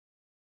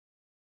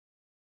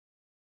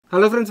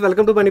Hello friends,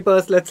 welcome to money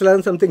purse. Let's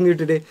learn something new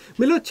today.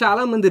 మీలో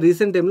చాలా మంది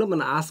recent టైంలో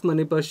మన ఆస్క్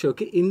మనీ పర్స్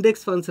షోకి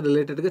ఇండెక్స్ ఫండ్స్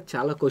రిలేటెడ్గా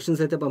చాలా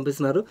క్వశ్చన్స్ అయితే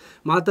పంపిస్తున్నారు.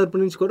 మా తరపు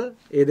నుంచి కూడా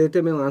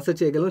ఏదైతే మేము ఆన్సర్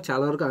చేయగలం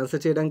చాలా వరకు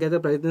ఆన్సర్ చేయడానికి అయితే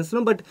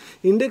ప్రయత్నిస్తున్నాం. బట్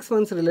ఇండెక్స్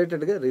ఫండ్స్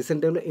రిలేటెడ్గా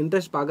రీసెంట్ టైంలో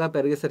ఇంట్రెస్ట్ బాగా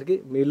పెరిగేసరికి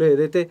మీలో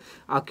ఏదైతే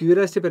ఆ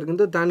క్యూరియాసిటీ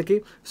పెరిగిందో దానికి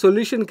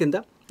సొల్యూషన్ కింద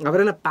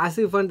ఎవరైనా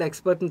ప్యాసివ్ ఫండ్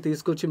ఎక్స్పర్ట్ని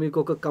తీసుకొచ్చి మీకు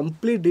ఒక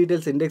కంప్లీట్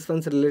డీటెయిల్స్ ఇండెక్స్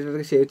ఫండ్స్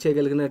రిలేటెడ్గా షేర్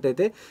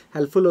చేయగలిగినట్టయితే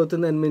హెల్ప్ఫుల్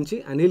అవుతుంది అనిపించి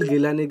అనిల్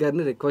గిలానీ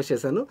గారిని రిక్వెస్ట్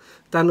చేశాను.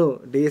 తను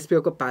DSP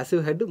ఒక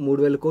ప్యాసివ్ హెడ్,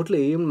 3,000 కోట్లు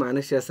ఏం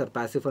మేనేజ్ చేస్తారు.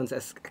 Passive funds,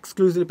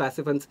 exclusive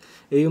passive funds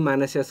ఏం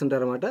మేనేజ్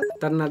చేస్తుంటారు అనమాట.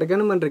 తనని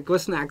అడగానే మన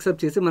రిక్వెస్ట్ని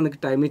యాక్సెప్ట్ చేసి మనకి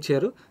టైం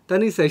ఇచ్చారు.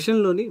 తను ఈ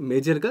సెషన్లోని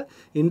మేజర్గా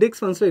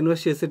ఇండెక్స్ ఫండ్స్లో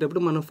ఇన్వెస్ట్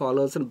చేసేటప్పుడు మనం ఫాలో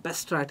అవ్వాల్సిన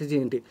బెస్ట్ స్ట్రాటజీ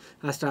ఏంటి,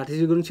 ఆ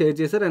స్ట్రాటజీ గురించి షేర్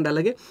చేశారు. అండ్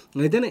అలాగే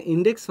ఏదైనా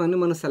ఇండెక్స్ ఫండ్ని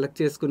మనం సెలెక్ట్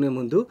చేసుకునే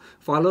ముందు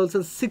ఫాలో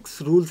అవ్వాల్సిన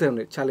 6 రూల్స్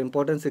ఉన్నాయి, చాలా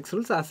ఇంపార్టెంట్ 6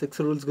 రూల్స్. ఆ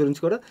 6 రూల్స్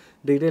గురించి కూడా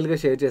డీటెయిల్గా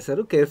షేర్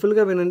చేశారు.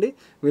 కేర్ఫుల్గా వినండి.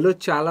 మీలో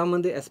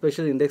చాలామంది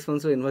ఎస్పెషల్ ఇండెక్స్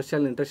ఫండ్స్లో ఇన్వెస్ట్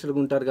చేయాలని ఇంట్రెస్టెడ్గా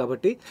ఉంటారు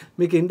కాబట్టి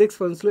మీకు ఇండెక్స్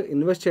ఫండ్స్లో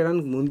ఇన్వెస్ట్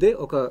చేయడానికి ముందే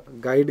ఒక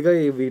గైడ్గా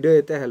ఈ వీడియో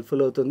అయితే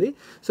హెల్ప్ఫుల్ అవుతుంది.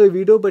 సో ఈ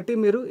వీడియో బట్టి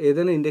మీరు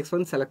ఏదైనా ఇండెక్స్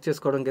ఫండ్ సెలెక్ట్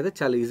చేసుకోవడానికి అయితే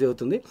చాలా ఈజీ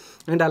అవుతుంది.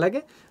 అండ్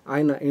అలాగే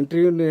ఆయన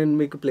ఇంటర్వ్యూ నేను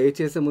మీకు ప్లే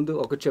చేసే ముందు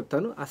ఒకటి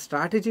చెప్తాను. ఆ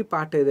స్ట్రాటజీ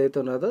పార్ట్ ఏదైతే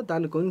ఉన్నదో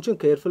దాన్ని కొంచెం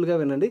కేర్ఫుల్గా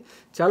వినండి.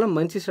 చాలా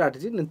మంచి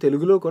స్ట్రాటజీ. నేను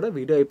తెలుగులో కూడా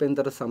వీడియో అయిపోయిన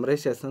తర్వాత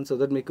సమ్మరైజ్ చేస్తాను, సో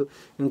దట్ మీకు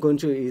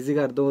ఇంకొంచెం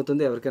ఈజీగా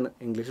అర్థమవుతుంది ఎవరికైనా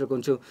ఇంగ్లీష్లో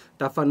కొంచెం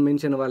టఫ్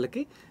అనిపించిన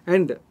వాళ్ళకి.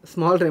 అండ్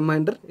స్మాల్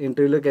రిమైండర్,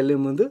 ఇంటర్వ్యూలోకి వెళ్ళే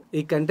ముందు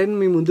ఈ కంటెంట్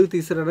మీ ముందుకు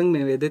తీసుకురావడానికి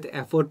మేము ఏదైతే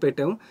ఎఫర్ట్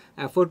పెట్టామో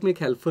ఎఫర్ట్ మీకు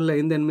హెల్ప్ఫుల్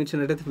అయింది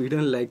అనిపించినట్టయితే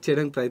వీడియోని లైక్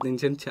చేయడానికి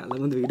ప్రయత్నించండి.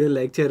 చాలామంది వీడియోని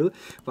లైక్ చేయరు,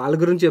 వాళ్ళ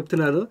గురించి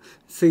చెప్తున్నారు.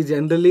 సో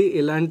జనరలీ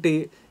ఇలాంటి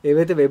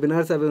ఏవైతే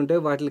వెబినార్స్ అవి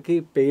ఉంటాయో వాటికి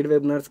పెయిడ్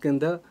వెబినార్స్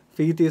కింద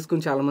ఫీ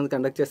తీసుకుని చాలామంది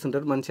కండక్ట్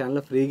చేస్తుంటారు. మన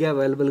ఛానల్లో ఫ్రీగా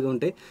అవైలబుల్గా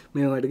ఉంటాయి.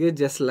 మేము అడిగే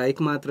జస్ట్ లైక్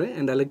మాత్రమే,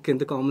 అండ్ అలాగే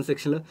కింద కామెంట్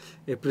సెక్షన్లో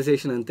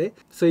ఎప్రిసియేషన్ అంతే.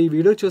 సో ఈ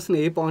వీడియో చూసిన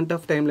ఏ పాయింట్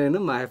ఆఫ్ టైంలో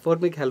అయినా మా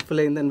ఎఫర్ట్ మీకు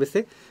హెల్ప్ఫుల్ అయింది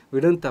అనిపిస్తే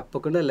వీడియోని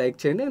తప్పకుండా లైక్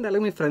చేయండి. అండ్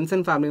అలాగే మీ ఫ్రెండ్స్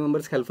అండ్ ఫ్యామిలీ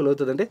మెంబర్స్కి హెల్ప్ఫుల్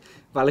అవుతుందంటే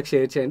వాళ్ళకి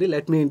షేర్ చేయండి.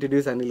 Let me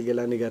introduce Anil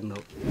Geelani గారు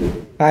now.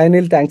 Hi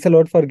Anil, thanks a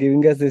lot for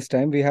giving us this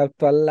time. We have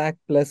 12 lakh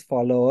plus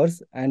followers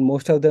and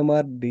most of them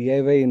are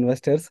DIY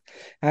investors.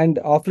 And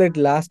of late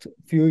last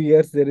few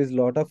years, there is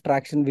lot of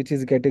traction which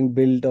is getting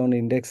built on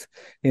index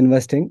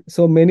investing.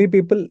 So many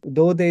people,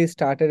 though they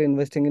started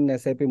investing in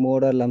SIP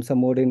mode or lump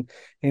sum mode in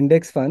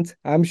index funds,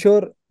 I'm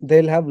sure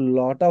they'll have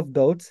lot of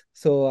doubts.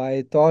 So I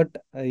thought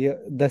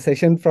the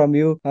session from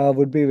you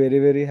would be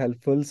very, very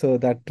helpful. So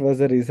that was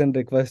the reason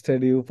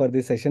requested you for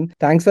this session.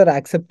 Thanks for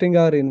accepting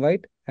our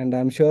invite. And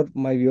I'm sure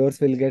my viewers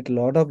will get a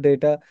lot of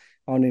data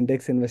on index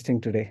investing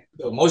today.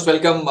 Most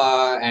welcome,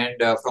 and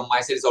from my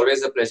side, it's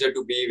always a pleasure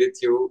to be with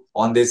you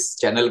on this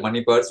channel,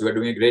 Money Purse. You are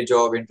doing a great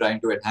job in trying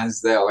to enhance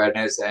the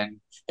awareness and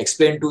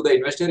explain to the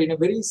investor in a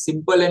very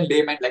simple and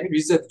layman language,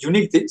 which is a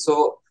unique thing. So,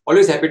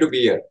 always happy to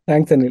be here.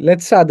 Thanks, Anil.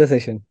 Let's start the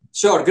session.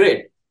 Sure,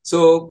 great. So,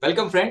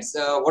 welcome, friends.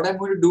 What I'm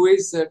going to do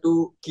is to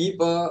keep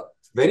a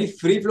very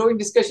free flowing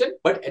discussion,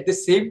 but at the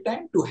same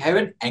time to have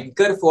an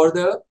anchor for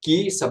the key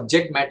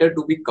subject matter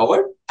to be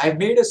covered. I've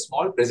made a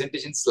small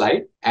presentation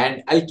slide and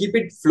I'll keep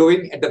it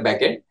flowing at the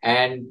back end,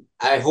 and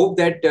I hope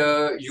that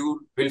you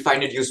will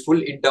find it useful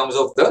in terms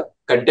of the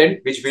content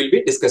which we'll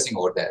be discussing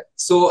over there.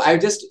 So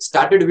I've just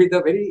started with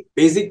a very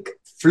basic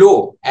flow,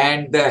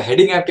 and the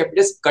heading I've kept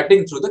just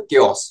cutting through the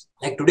chaos.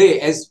 Like today,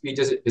 as we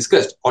just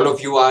discussed, all of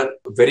you are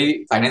very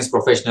finance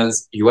professionals.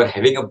 You are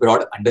having a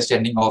broad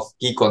understanding of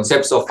key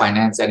concepts of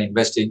finance and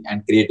investing and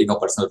creating a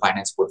personal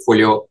finance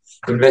portfolio,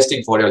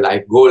 investing for your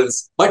life goals.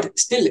 But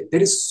still,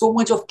 there is so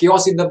much of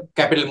chaos in the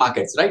capital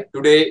markets, right?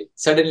 Today,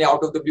 suddenly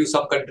out of the blue,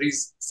 some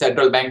countries'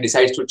 central bank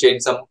decides to change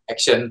some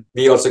action.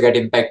 We also get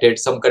impacted.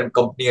 Some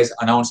company has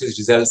announced its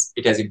results.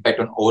 It has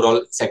impact on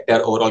overall sector,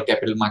 overall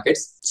capital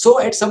markets.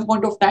 So at some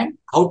point of time,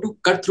 how to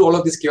cut through all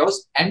of this chaos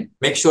and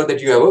make sure that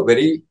you have a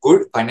very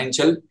good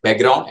financial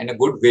background and a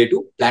good way to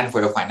plan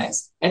for your finance.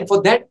 And for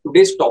that,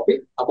 today's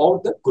topic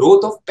about the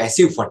growth of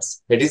passive funds,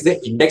 that is the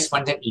index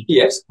funds and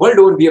ETFs. World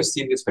over, we have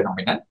seen this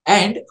phenomenon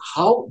and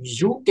how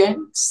you can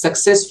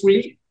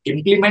successfully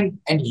implement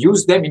and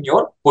use them in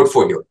your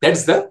portfolio.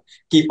 That's the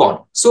key point.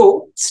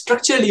 So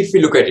structurally, if we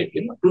look at it,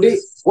 today,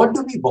 what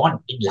do we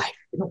want in life?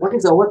 What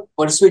is our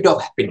pursuit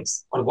of happiness,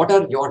 or what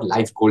are your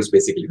life goals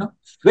basically?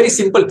 Very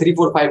simple 3,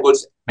 4, 5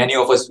 goals. Many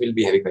of us will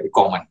be having very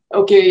common.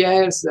 Okay,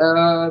 yes,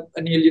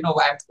 Anil,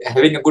 I'm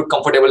having a good,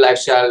 comfortable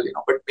lifestyle,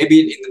 but maybe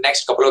in the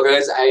next couple of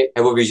years, I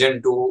have a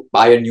vision to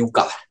buy a new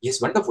car. Yes,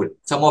 wonderful.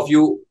 Some of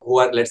you who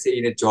are, let's say,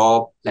 in a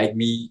job like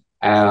me,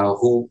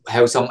 who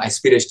have some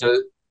aspirational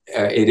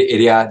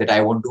area that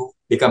I want to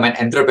become an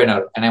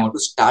entrepreneur and I want to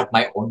start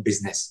my own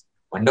business.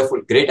 Wonderful,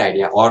 great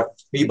idea. Or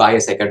we buy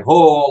a second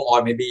home,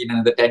 or maybe in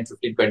another 10,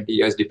 15, 20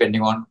 years,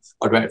 depending on,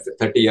 or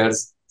 30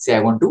 years, say I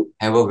want to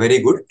have a very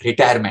good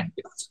retirement.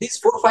 So these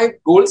 4 or 5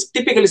 goals,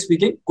 typically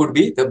speaking, could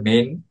be the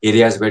main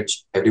areas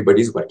which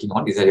everybody is working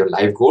on. These are your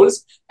life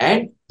goals,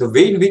 and the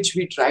way in which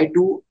we try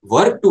to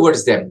work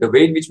towards them, the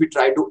way in which we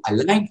try to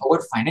align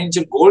our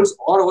financial goals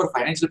or our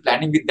financial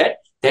planning with that,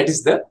 that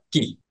is the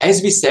key.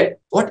 As we said,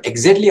 what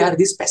exactly are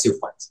these passive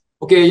funds?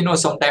 Okay,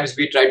 sometimes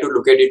we try to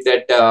look at it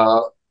that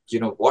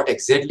what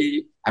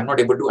exactly, I'm not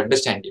able to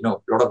understand. A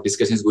lot of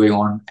discussions going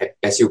on,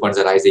 passive funds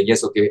are rising.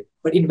 Yes, okay.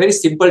 But in very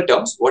simple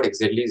terms, what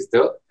exactly is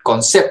the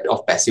concept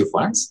of passive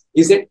funds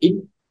is that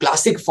in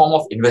classic form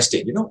of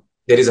investing,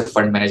 there is a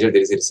fund manager,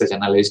 there is a research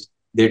analyst.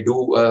 They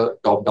do a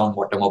top-down,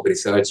 bottom-up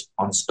research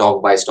on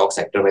stock by stock,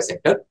 sector by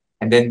sector,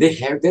 and then they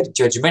have their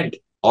judgment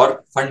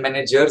or fund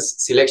managers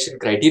selection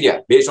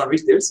criteria based on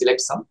which they will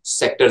select some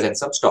sectors and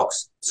some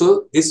stocks.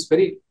 So this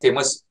very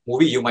famous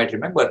movie you might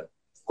remember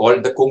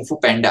called the Kung Fu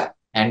Panda,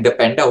 and the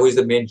panda who is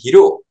the main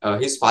hero,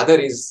 his father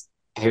is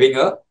having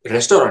a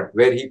restaurant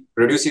where he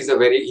produces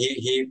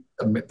he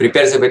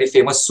prepares a very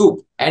famous soup,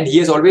 and he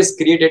has always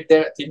created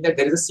the thing that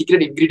there is a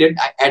secret ingredient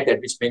I add that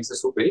which makes the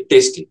soup very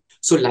tasty.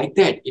 So like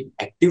that, in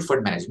active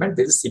fund management,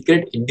 there is a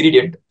secret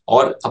ingredient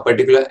or a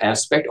particular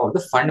aspect of the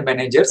fund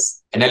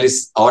manager's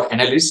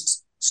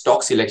analyst's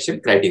stock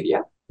selection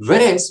criteria.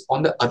 Whereas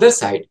on the other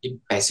side, in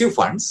passive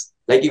funds,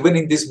 like even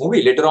in this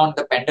movie, later on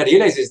the panda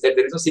realizes that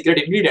there is no secret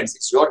ingredients.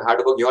 It's your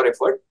hard work, your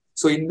effort.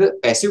 So in the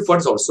passive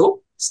funds also,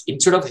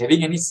 instead of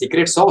having any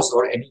secret sauce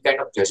or any kind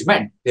of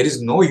judgment, there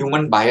is no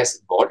human bias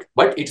involved,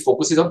 but it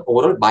focuses on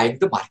overall buying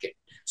the market.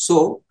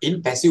 So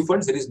in passive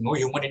funds, there is no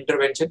human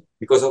intervention.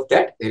 Because of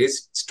that, there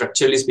is,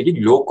 structurally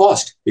speaking, low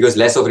cost because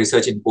less of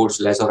research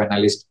inputs, less of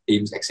analyst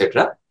teams,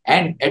 etc.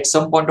 And at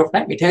some point of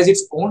time, it has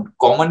its own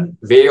common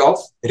way of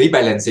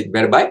rebalancing,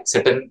 whereby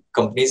certain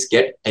companies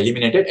get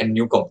eliminated and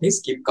new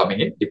companies keep coming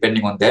in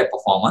depending on their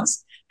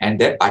performance and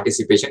their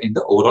participation in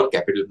the overall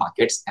capital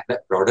markets and the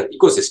broader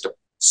ecosystem.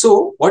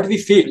 So what we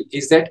feel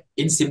is that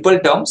in simple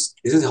terms,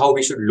 this is how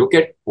we should look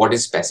at what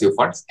is passive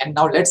funds. And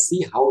now let's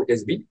see how it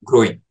has been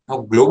growing.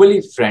 Now,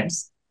 globally,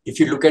 friends, if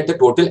you look at the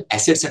total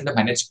assets under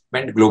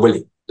management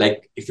globally,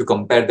 like if you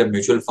compare the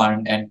mutual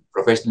fund and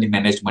professionally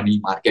managed money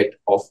market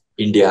of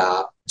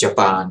India,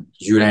 Japan,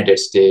 United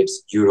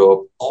States,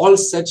 Europe, all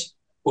such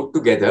put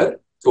together,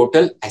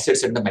 total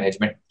assets under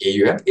management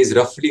AUM is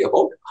roughly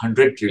about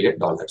 $100 trillion.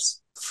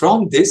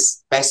 From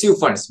this, passive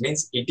funds,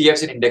 means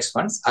ETFs and index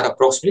funds, are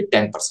approximately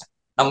 10%.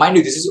 Now, mind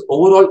you, this is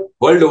overall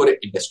world over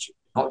industry.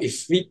 Now,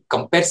 if we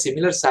compare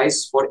similar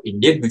size for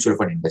Indian mutual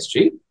fund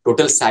industry,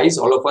 total size,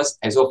 all of us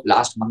as of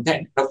last month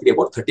end, roughly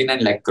about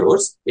 39 lakh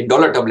crores. In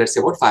dollar term, let's say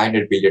about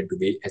 500 billion to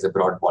be as a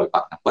broad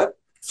ballpark number.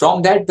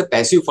 From that, the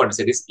passive funds,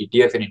 that is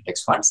ETF and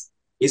index funds,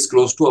 is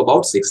close to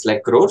about 6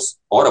 lakh crores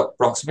or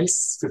approximately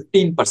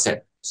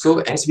 15%. So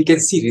as we can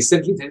see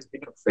recently, there's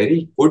been a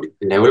very good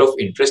level of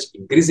interest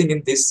increasing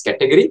in this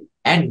category.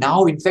 And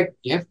now, in fact,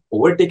 we have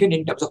overtaken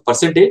in terms of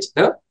percentage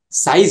the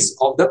size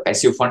of the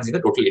passive funds in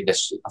the total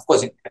industry. Of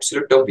course, in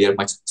absolute term, we are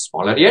much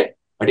smaller yet,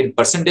 but in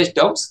percentage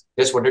terms,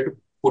 just wanted to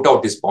put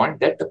out this point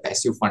that the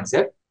passive funds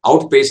have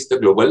outpaced the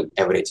global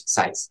average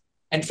size.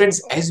 And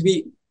friends, as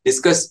we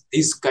discuss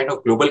these kind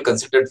of global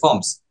consultant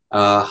firms,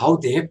 how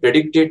they have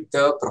predicted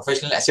the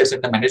professional assets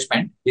under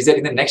management is that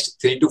in the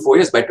next 3 to 4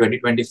 years, by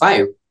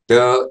 2025,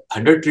 the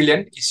 100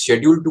 trillion is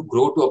scheduled to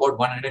grow to about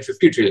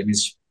 150 trillion,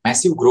 means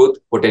massive growth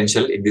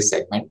potential in this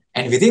segment.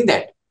 And within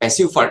that,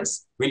 passive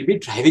funds will be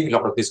driving a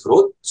lot of this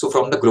growth. So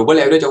from the global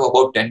average of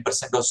about 10%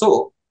 or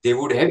so, they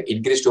would have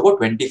increased to about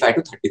 25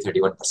 to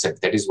 31%.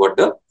 That is what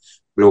the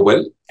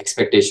global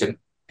expectation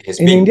has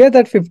In been. India,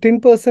 that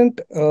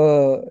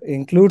 15%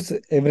 includes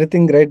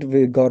everything, right?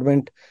 With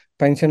government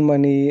pension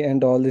money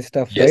and all this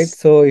stuff, right? Yes.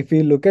 So if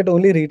we look at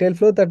only retail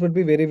flow, that would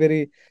be very,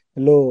 very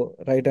low,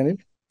 right, Anil?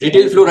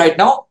 Retail flow right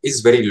now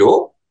is very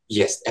low.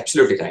 Yes,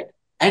 absolutely right.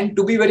 And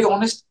to be very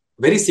honest,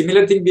 very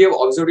similar thing we have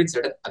observed in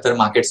certain other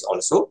markets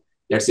also.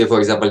 Let's say, for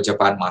example,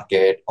 Japan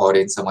market or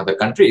in some other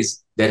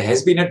countries, there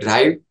has been a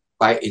drive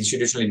by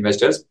institutional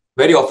investors,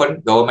 very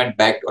often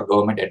government-backed or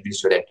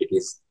government-administered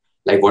entities,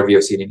 like what we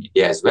have seen in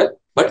India as well.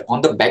 But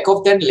on the back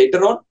of that,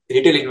 later on,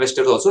 retail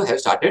investors also have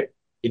started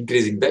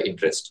increasing the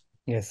interest.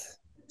 Yes.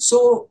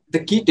 So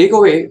the key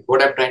takeaway,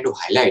 what I'm trying to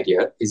highlight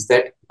here is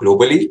that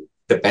globally,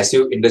 the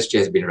passive industry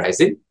has been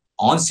rising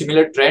on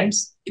similar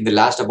trends in the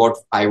last about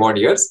 5 odd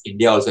years.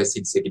 India also has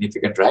seen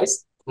significant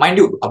rise. Mind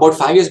you, about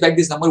 5 years back,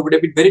 this number would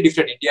have been very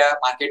different. India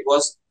market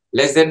was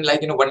less than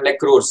 1 lakh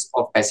crores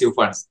of passive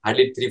funds,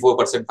 hardly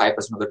 3-4%, 5%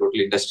 of the total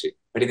industry.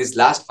 But in these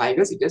last 5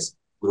 years, it has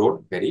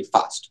grown very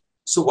fast.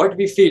 So what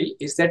we feel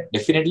is that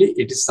definitely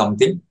it is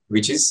something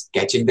which is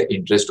catching the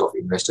interest of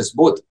investors,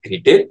 both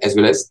retail as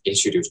well as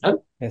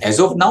institutional. Yes. As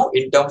of now,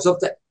 in terms of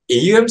the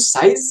AUM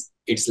size,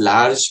 it's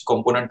large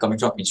component coming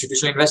from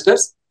institutional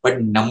investors,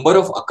 but number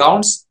of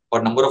accounts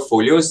or number of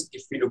folios,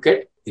 if we look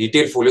at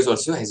retail folios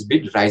also has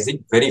been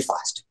rising very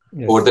fast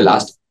over the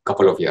last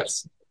couple of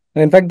years.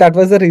 And in fact, that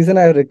was the reason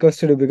I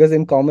requested you, because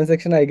in comment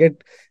section, I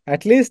get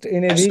at least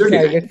in a week,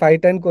 I get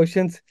 5-10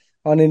 questions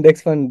on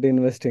index fund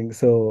investing.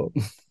 So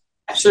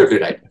absolutely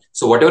right.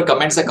 So whatever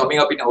comments are coming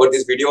up in our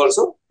this video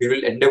also, we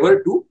will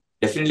endeavor to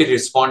definitely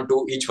respond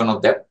to each one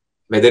of them,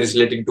 whether it's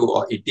relating to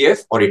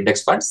ETF or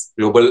index funds,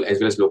 global as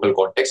well as local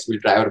context. We'll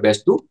try our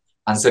best to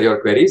answer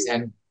your queries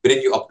and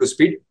bring you up to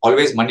speed.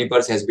 Always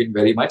Moneypulse has been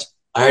very much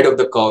ahead of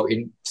the curve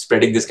in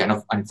spreading this kind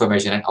of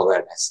information and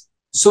awareness.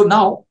 So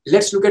now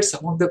let's look at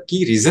some of the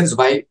key reasons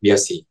why we are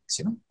seeing this.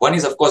 One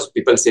is, of course,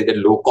 people say that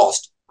low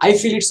cost. I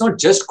feel it's not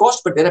just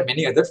cost, but there are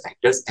many other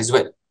factors as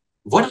well.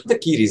 One of the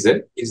key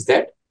reason is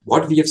that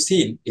what we have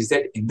seen is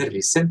that in the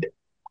recent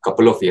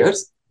couple of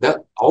years,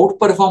 the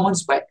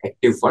outperformance by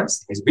active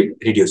funds has been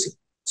reducing.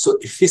 So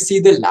if we see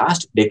the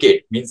last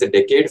decade, means the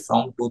decade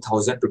from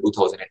 2000 to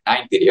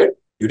 2009 period,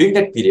 during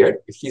that period,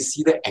 if we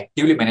see the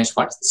actively managed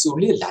funds, this is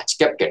only a large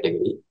cap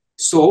category.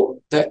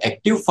 So the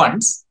active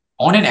funds,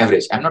 on an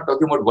average, I'm not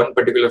talking about one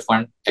particular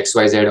fund,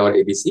 XYZ or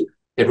ABC,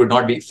 that would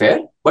not be fair,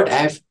 but I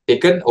have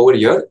taken over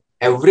here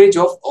average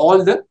of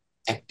all the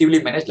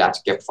actively managed large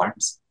cap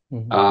funds.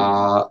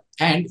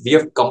 And we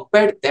have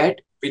compared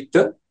that with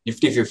the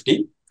Nifty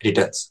 50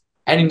 returns.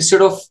 And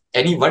instead of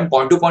any one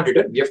point-to-point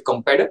return, we have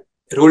compared a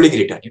rolling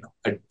return,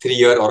 a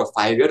 3-year or a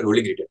 5-year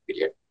rolling return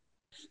period.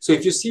 So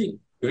if you see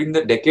during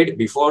the decade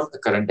before the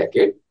current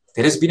decade,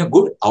 there has been a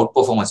good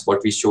outperformance.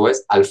 What we show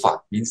as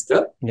alpha means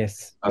the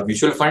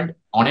mutual fund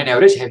on an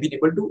average have been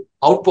able to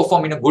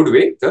outperform in a good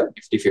way the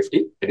Nifty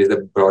 50, that is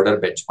the broader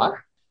benchmark.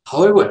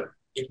 However,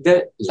 in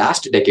the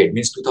last decade,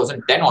 means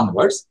 2010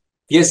 onwards,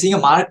 we are seeing a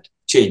marked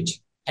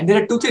change. And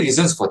there are 2-3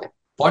 reasons for that.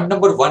 Point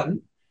number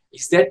one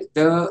is that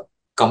the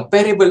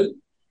comparable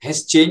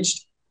has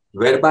changed,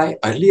 whereby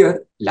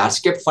earlier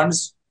large cap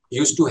funds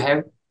used to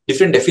have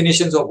different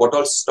definitions of what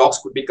all stocks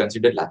could be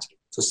considered large cap.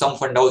 So some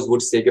fund house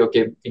would say,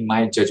 okay, in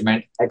my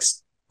judgment,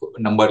 X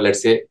number,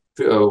 let's say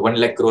 1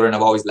 lakh crore and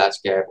above is large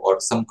cap, or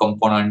some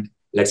component,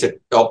 let's say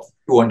top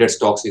 200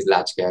 stocks is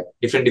large cap,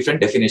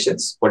 different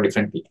definitions for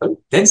different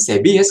people. Then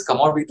SEBI has come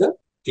out with a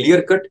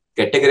clear-cut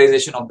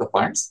categorization of the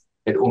funds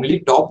that only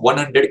top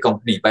 100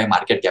 company by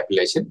market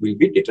capitalization will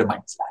be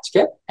determined as large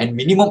cap, and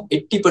minimum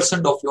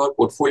 80% of your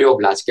portfolio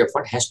of large cap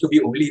fund has to be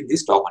only in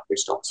these top 100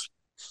 stocks.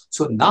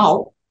 So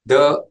now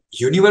the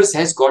universe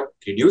has got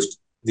reduced.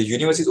 The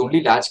universe is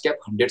only large cap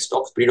 100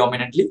 stocks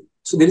predominantly.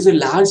 So there is a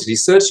large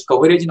research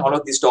coverage in all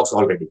of these stocks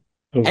already.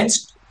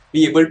 Hence,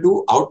 be able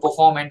to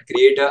outperform and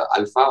create a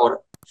alpha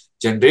or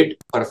generate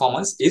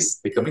performance is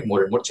becoming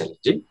more and more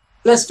challenging.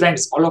 Plus,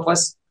 friends, all of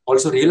us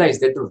also realize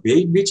that the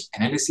way in which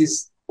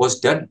analysis was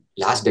done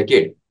last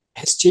decade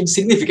has changed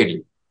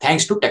significantly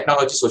thanks to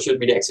technology, social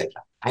media, etc.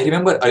 I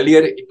remember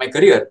earlier in my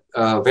career,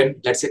 when,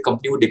 let's say, a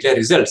company would declare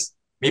results,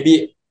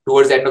 maybe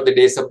towards the end of the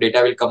day, some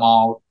data will come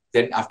out.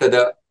 Then after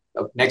the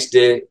next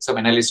day, some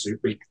analysts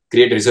will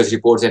create research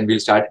reports and we'll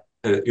start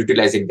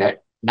utilizing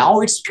that.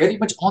 Now it's very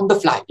much on the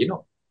fly,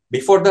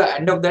 Before the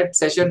end of that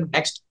session,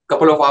 next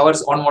couple of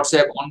hours on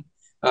WhatsApp,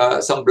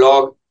 on some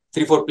blog,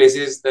 3-4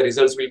 places, the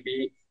results will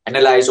be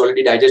analyzed,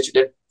 already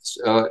digested,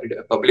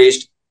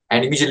 published,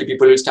 and immediately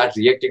people will start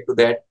reacting to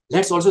that.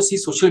 Let's also see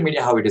social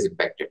media, how it is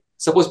impacted.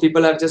 Suppose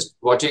people are just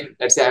watching,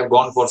 let's say I've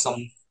gone for some,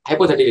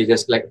 hypothetically,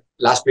 just like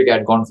last week I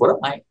had gone for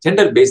my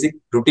general basic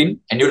routine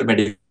annual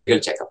medical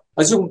checkup.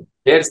 Assume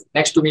there's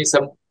next to me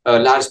some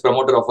large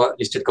promoter of a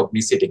listed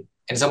company sitting,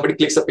 and somebody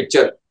clicks a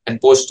picture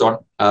and posts on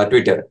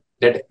Twitter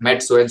that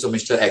met so-and-so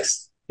Mr.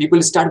 X.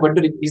 People start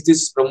wondering, is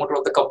this promoter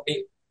of the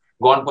company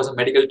gone for some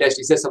medical test?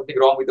 Is there something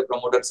wrong with the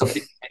promoter?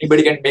 Something,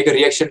 anybody can make a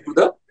reaction to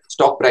the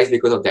stock price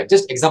because of that.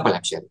 Just example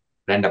I'm sharing,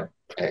 random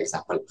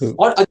example.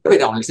 Or other way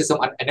around, let's say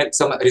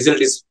some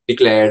result is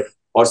declared,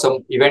 or some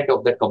event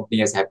of that company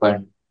has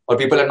happened, or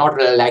people are not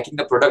liking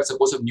the product.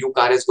 Suppose a new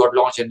car has got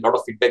launched and a lot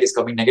of feedback is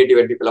coming negative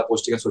and people are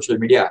posting on social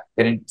media,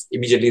 then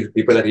immediately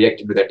people are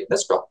reacting to that in the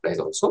stock price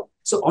also.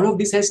 So all of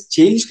this has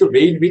changed the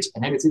way in which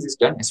analysis is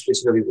done,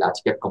 especially with large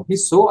cap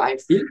companies. So I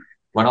feel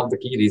one of the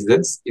key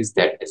reasons is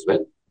that as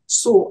well.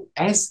 So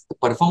as the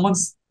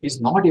performance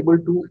is not able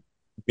to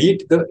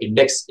beat the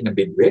index in a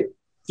big way,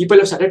 people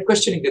have started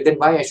questioning that then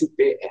why I should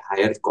pay a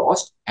higher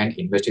cost and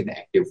invest in the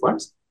active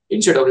funds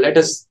instead of let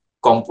us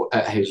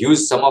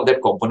use some of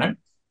that component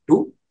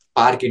to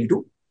park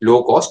into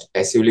low cost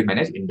passively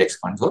managed index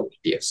funds or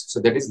ETFs. So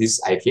that is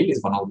this, I feel,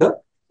 is one of the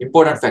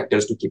important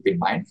factors to keep in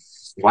mind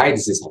why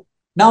this is happening.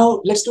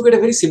 Now let's look at a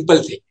very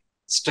simple thing.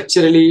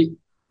 Structurally,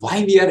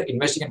 why we are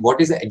investing and what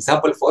is the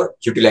example for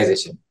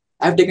utilization.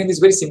 I've taken this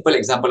very simple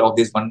example of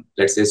this one,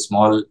 let's say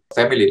small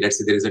family. Let's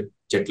say there is a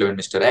gentleman,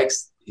 Mr.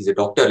 X. He's a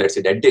doctor, let's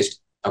say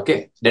dentist.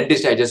 Okay,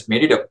 dentist, I just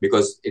made it up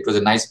because it was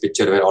a nice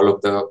picture where all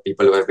of the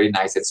people were very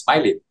nice and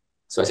smiling.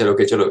 So I said,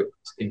 okay, chalo,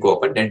 inko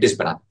open dentist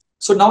bana.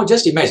 So now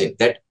just imagine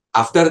that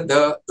after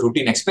the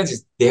routine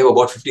expenses, they have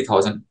about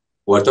 50,000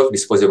 worth of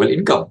disposable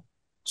income.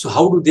 So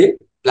how do they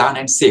plan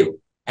and save?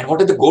 And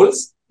what are the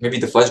goals? Maybe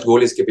the first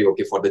goal is,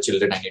 okay, for the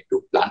children, I need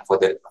to plan for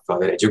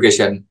their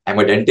education. I'm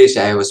a dentist,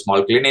 I have a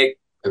small clinic,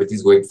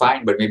 everything's going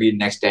fine, but maybe in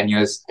next 10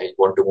 years, I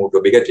want to move to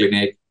a bigger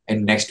clinic.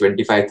 In next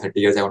 25, 30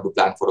 years, I want to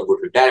plan for a good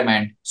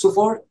retirement. So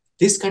for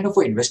this kind of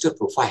an investor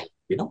profile,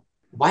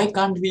 why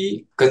can't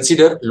we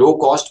consider low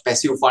cost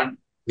passive fund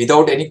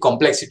without any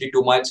complexity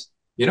too much?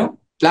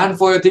 Plan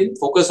for your thing,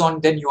 focus on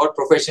then your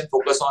profession,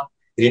 focus on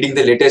reading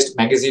the latest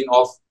magazine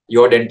of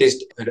your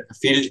dentist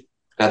field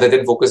rather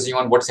than focusing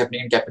on what's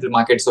happening in capital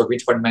markets or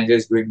which fund manager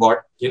is doing what,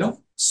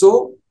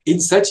 So in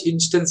such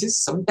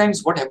instances,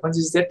 sometimes what happens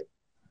is that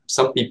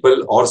some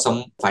people or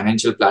some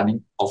financial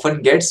planning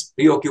often gets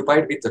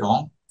preoccupied with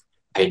wrong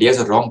ideas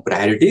or wrong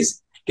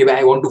priorities. Okay,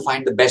 I want to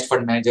find the best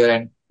fund manager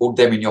and put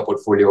them in your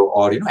portfolio,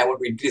 or I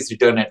want to increase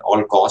return at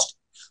all cost.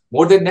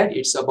 More than that,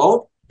 it's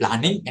about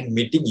planning and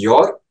meeting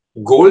your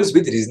goals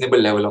with reasonable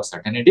level of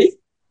certainty,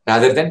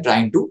 rather than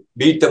trying to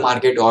beat the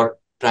market or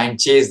try and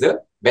chase the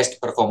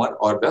best performer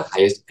or the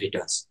highest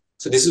returns.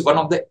 So this is one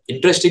of the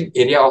interesting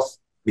area of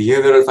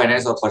behavioral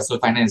finance or personal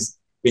finance,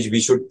 which we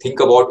should think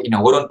about in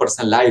our own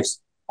personal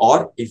lives,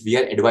 or if we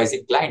are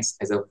advising clients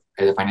as a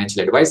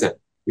financial advisor,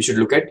 we should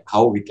look at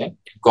how we can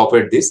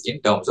incorporate this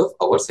in terms of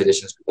our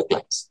suggestions to the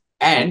clients.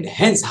 And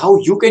hence, how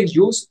you can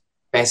use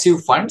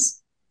passive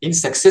funds in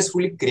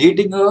successfully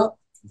creating a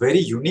very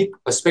unique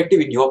perspective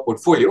in your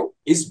portfolio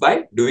is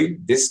by doing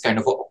this kind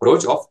of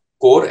approach of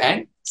core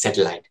and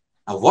satellite.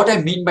 Now, what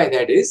I mean by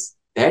that is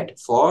that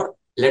for,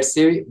 let's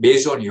say,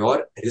 based on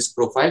your risk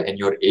profile and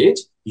your age,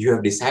 you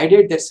have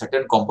decided that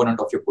certain component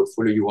of your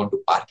portfolio you want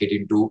to park it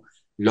into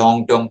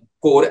long-term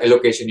core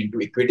allocation into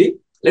equity.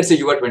 Let's say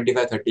you are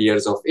 25, 30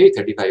 years of age,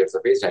 35 years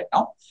of age right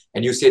now,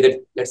 and you say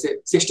that, let's say,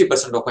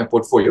 60% of my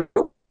portfolio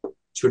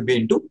should be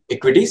into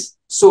equities.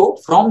 So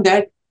from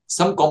that,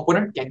 some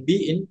component can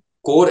be in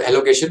core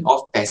allocation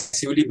of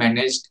passively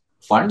managed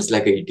funds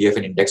like a ETF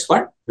and index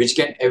fund, which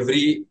can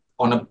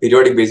on a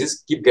periodic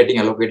basis keep getting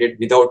allocated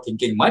without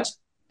thinking much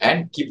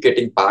and keep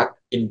getting parked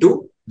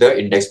into the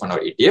index fund or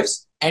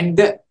ETFs. And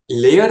the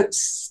layer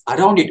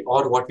around it,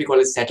 or what we call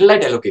a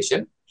satellite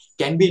allocation,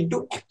 can be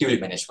into actively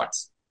managed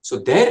funds. So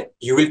there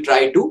you will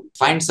try to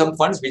find some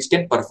funds which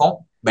can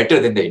perform better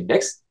than the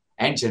index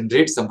and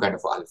generate some kind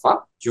of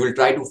alpha. You will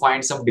try to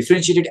find some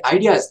differentiated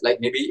ideas, like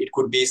maybe it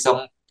could be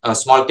some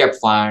small cap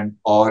fund,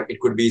 or it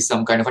could be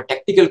some kind of a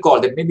tactical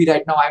call that maybe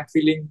right now I'm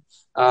feeling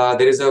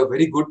there is a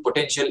very good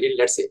potential in,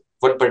 let's say,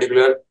 one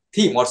particular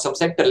theme or some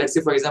sector. Let's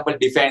say, for example,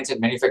 defense and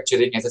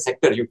manufacturing as a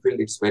sector, you feel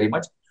it's very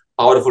much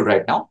powerful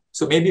right now.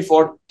 So maybe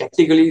for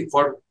tactically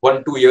for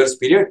 1-2 years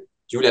period,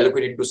 you will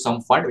allocate into some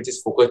fund which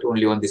is focused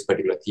only on this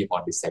particular theme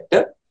or this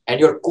sector. And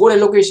your core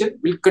allocation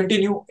will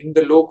continue in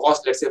the low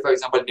cost, let's say, for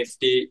example,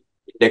 Nifty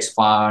index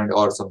fund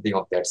or something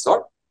of that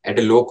sort at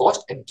a low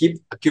cost, and keep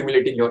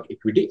accumulating your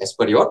equity as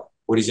per your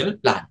original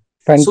plan.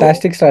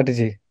 Fantastic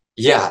strategy.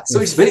 Yeah.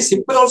 So it's very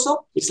simple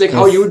also. It's like Yes.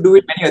 how you do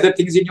in many other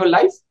things in your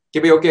life.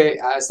 Okay,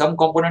 some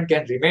component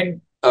can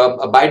remain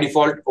by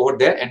default over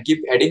there and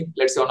keep adding,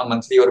 let's say, on a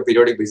monthly or a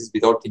periodic basis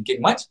without thinking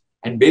much.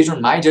 And based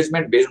on my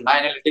judgment, based on my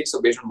analytics,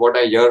 so based on what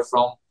I hear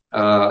from,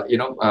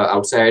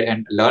 outside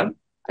and learn,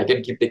 I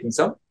can keep taking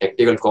some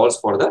tactical calls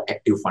for the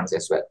active funds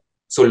as well.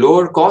 So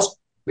lower cost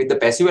with the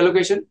passive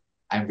allocation,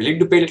 I'm willing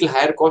to pay a little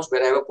higher cost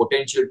where I have a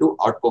potential to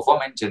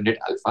outperform and generate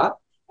alpha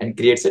and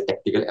creates a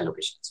tactical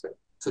allocation as well.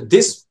 So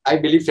this, I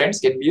believe, friends,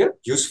 can be a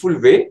useful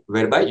way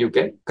whereby you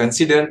can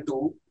consider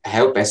to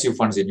have passive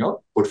funds in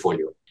your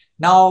portfolio.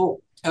 Now,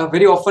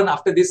 very often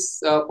after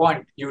this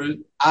point, you will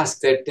ask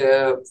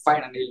that,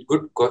 fine, Anil,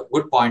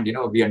 good point.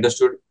 We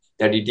understood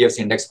that ETFs,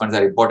 index funds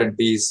are important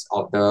piece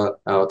of the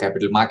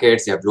capital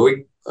markets. They are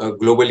growing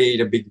globally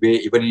in a big way.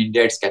 Even in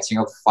India, it's catching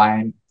up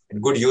fine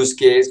and good use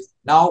case.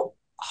 Now,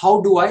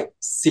 how do I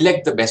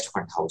select the best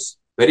fund house?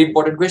 Very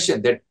important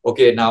question that,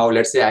 okay, now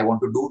let's say I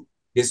want to do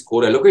this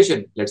core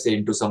allocation, let's say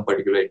into some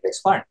particular index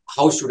fund.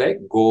 How should I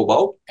go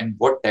about and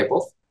what type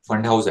of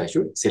fund house I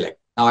should select?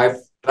 Now, I've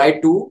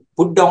tried to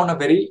put down a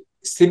very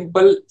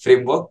simple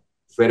framework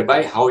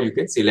whereby how you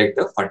can select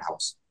the fund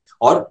house,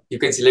 or you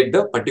can select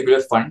the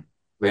particular fund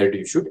where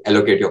you should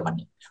allocate your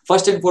money.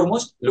 First and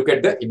foremost, look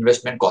at the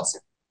investment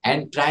concept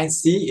and try and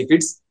see if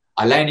it's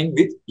aligning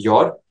with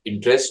your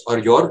interest or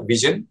your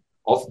vision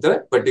of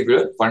the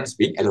particular funds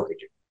being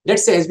allocated.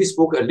 Let's say, as we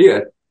spoke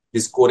earlier,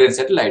 this core and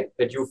satellite,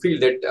 that you feel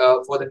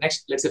that for the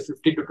next, let's say,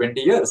 15 to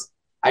 20 years,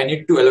 I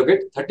need to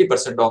allocate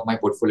 30% of my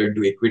portfolio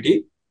into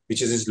equity,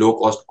 which is this low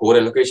cost core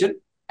allocation,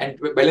 and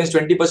balance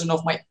 20%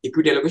 of my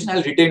equity allocation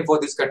I'll retain for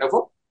this kind of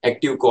a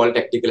active call,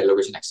 tactical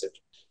allocation, etc.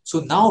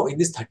 So now in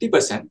this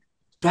 30%,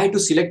 try to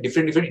select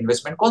different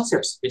investment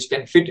concepts which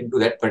can fit into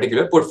that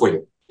particular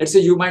portfolio. Let's say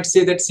you might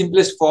say that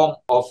simplest form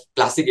of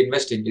classic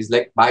investing is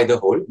like buy the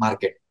whole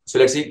market. So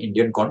let's say in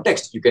Indian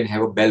context, you can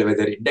have a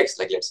bellwether index,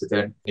 like let's say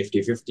the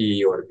Nifty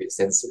 50 or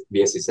BSE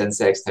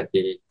Sensex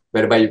 30,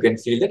 whereby you can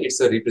feel that it's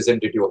a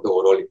representative of the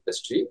overall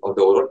industry, of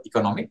the overall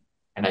economy,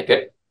 and I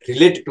can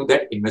relate to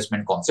that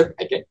investment concept,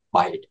 I can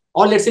buy it.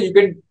 Or let's say you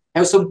can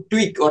have some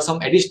tweak or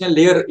some additional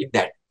layer in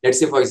that. Let's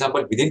say, for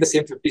example, within the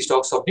same 50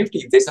 stocks of Nifty,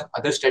 if there's some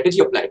other strategy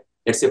applied,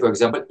 let's say, for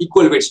example,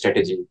 equal weight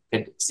strategy,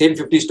 and same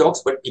 50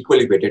 stocks, but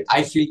equally weighted,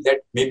 I feel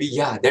that maybe,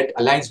 that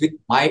aligns with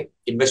my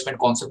investment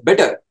concept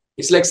better.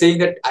 It's like saying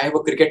that I have a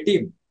cricket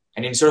team,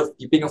 and instead of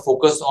keeping a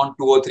focus on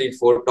 2 or 3,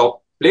 4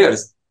 top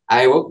players,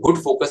 I have a good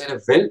focus and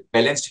a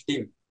well-balanced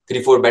team.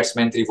 3-4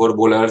 batsmen, 3-4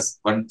 bowlers,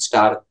 1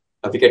 star,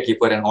 a wicket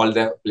keeper, and all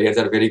the players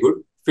are very good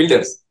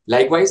fielders.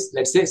 Likewise,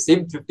 let's say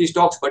same 50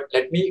 stocks, but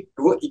let me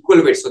do an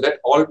equal weight so that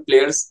all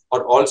players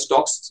or all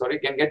stocks,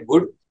 can get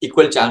good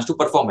equal chance to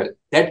perform well.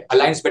 That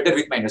aligns better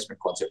with my investment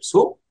concept.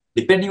 So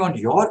depending on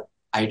your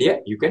idea,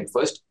 you can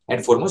first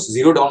and foremost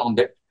zero down on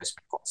that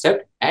investment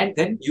concept, and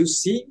then you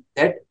see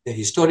that the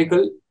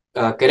historical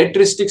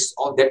characteristics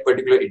of that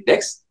particular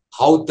index,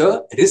 how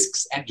the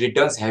risks and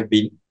returns have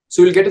been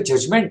So you'll get a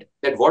judgment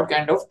that what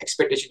kind of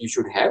expectation you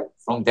should have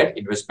from that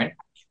investment.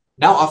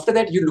 Now, after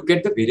that, you look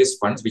at the various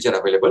funds which are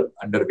available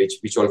under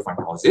which all fund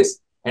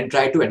houses and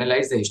try to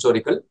analyze the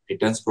historical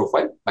returns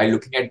profile by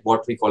looking at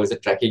what we call as a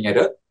tracking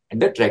error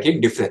and the tracking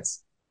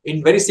difference.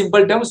 In very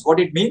simple terms, what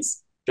it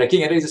means,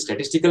 tracking error is a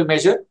statistical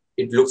measure.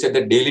 It looks at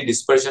the daily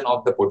dispersion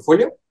of the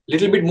portfolio.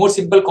 Little bit more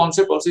simple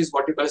concept also is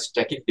what we call as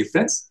tracking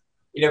difference.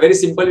 In a very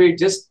simple way, it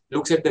just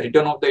looks at the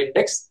return of the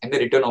index and the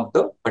return of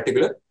the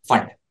particular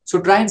fund.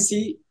 So try and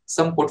see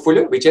some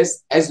portfolio which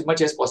has as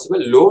much as possible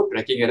low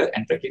tracking error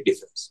and tracking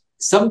difference.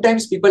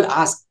 Sometimes people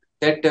ask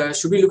that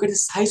should we look at the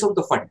size of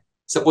the fund?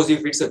 Suppose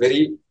if it's a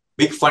very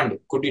big fund,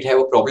 could it have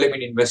a problem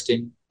in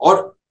investing?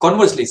 Or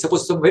conversely,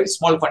 suppose some very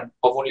small fund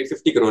of only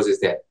 50 crores is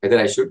there, whether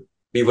I should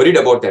be worried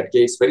about that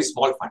case, very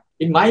small fund.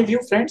 In my view,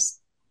 friends,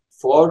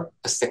 for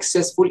a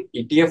successful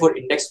ETF or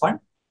index fund,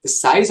 the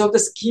size of the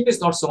scheme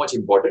is not so much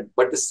important,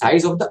 but the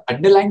size of the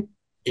underlying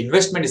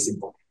investment is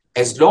important.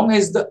 As long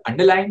as the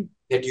underlying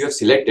that you have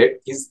selected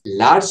is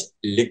large,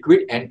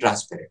 liquid, and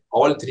transparent,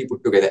 all three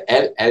put together,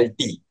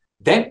 LLT,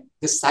 then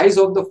the size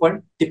of the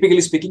fund,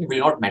 typically speaking, will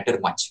not matter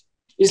much.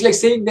 It's like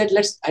saying that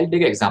I'll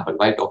take an example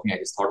while talking, I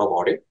just thought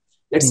about it.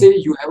 Let's say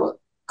you have a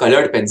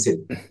colored pencil,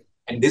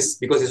 and this,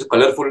 because it's a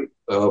colorful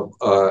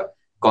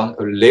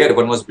layer,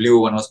 one was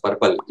blue, one was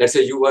purple. Let's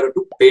say you were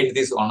to paint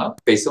this on a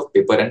piece of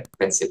paper and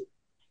pencil.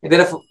 And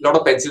there are a lot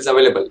of pencils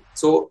available.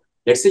 So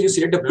let's say you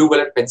select a blue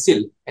colored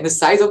pencil and the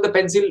size of the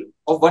pencil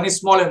of one is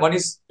small and one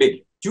is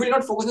big. You will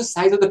not focus on the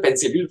size of the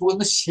pencil. You will focus on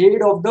the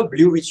shade of the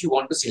blue which you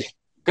want to select.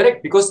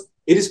 Correct? Because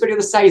irrespective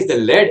of the size, the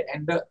lead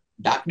and the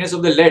darkness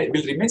of the lead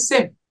will remain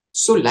same.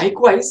 So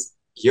likewise,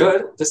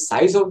 here the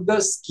size of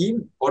the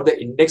scheme or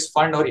the index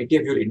fund or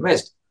ETF you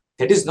invest,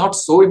 that is not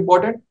so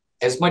important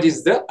as much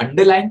as the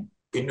underlying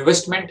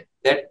investment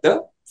that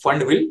the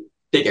fund will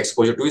take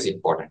exposure to is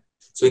important.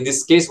 So in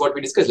this case, what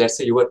we discussed, let's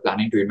say you were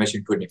planning to invest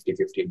into a Nifty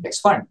 50 index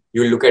fund.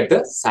 You will look at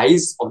the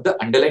size of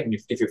the underlying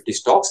Nifty 50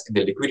 stocks and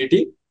the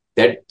liquidity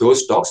that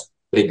those stocks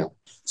bring up.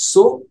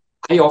 So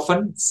I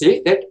often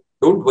say that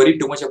don't worry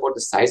too much about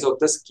the size of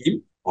the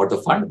scheme or the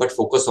fund, but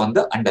focus on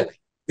the underlying.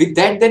 With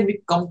that, then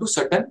we come to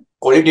certain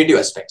qualitative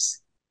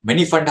aspects.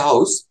 Many fund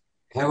houses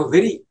have a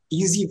very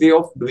easy way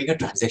of doing a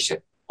transaction,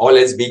 all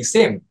else being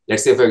same.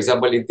 Let's say, for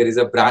example, if there is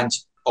a branch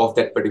of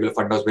that particular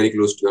fund house very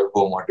close to your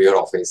home or to your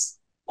office,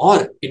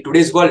 or in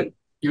today's world,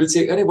 you will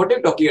say, what are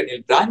you talking,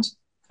 Anil? Branch?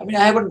 I mean,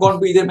 I haven't gone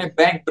to either my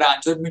bank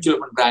branch or mutual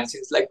fund branch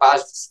since like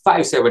past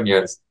 5-7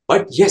 years.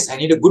 But yes, I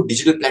need a good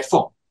digital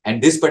platform.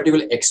 And this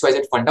particular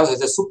XYZ fund house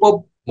has a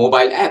superb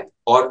mobile app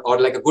or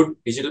like a good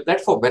digital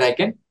platform where I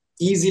can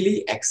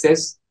easily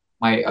access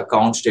my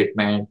account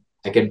statement.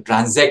 I can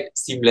transact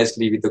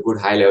seamlessly with a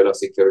good high level of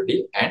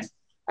security, and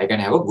I can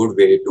have a good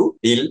way to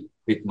deal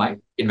with my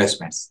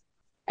investments.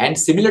 And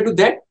similar to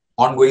that,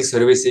 ongoing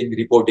servicing,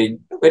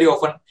 reporting, very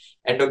often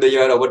end of the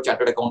year, our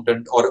chartered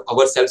accountant or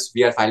ourselves,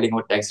 we are filing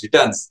our tax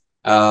returns.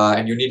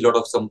 And you need a lot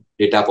of some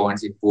data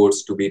points,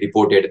 inputs to be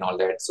reported and all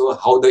that. So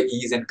how the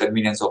ease and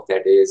convenience of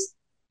that is,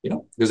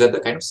 those are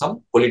the kind of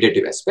some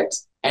qualitative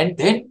aspects. And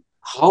then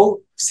how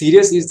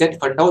serious is that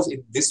fund house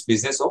in this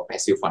business of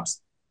passive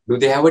funds? Do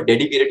they have a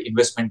dedicated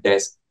investment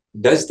desk?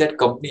 Does that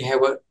company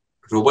have a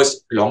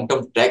robust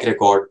long-term track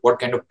record? What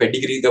kind of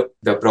pedigree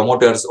the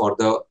promoters or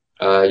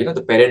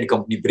the parent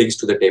company brings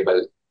to the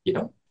table?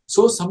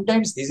 So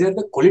sometimes these are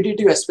the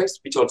qualitative aspects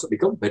which also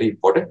become very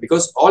important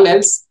because all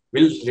else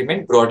will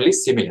remain broadly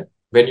similar.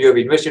 When you have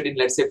invested in,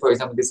 let's say, for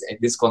example,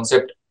 this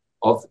concept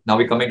of, now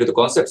we're coming to the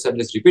concept, so I'm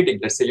just repeating.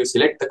 Let's say you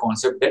select the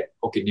concept that,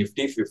 okay,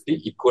 Nifty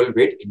 50 equal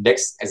weight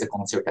index as a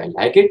concept. I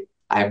like it.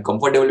 I am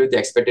comfortable with the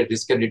expected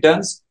risk and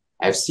returns.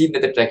 I've seen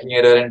that the tracking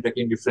error and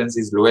tracking difference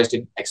is lowest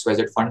in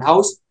XYZ fund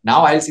house.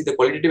 Now I'll see the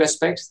qualitative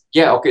aspects.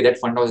 Yeah, okay, that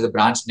fund house is a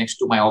branch next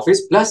to my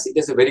office. Plus, it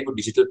has a very good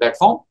digital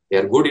platform. They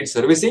are good in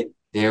servicing.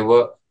 They have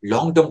a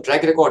long-term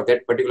track record.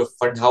 That particular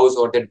fund house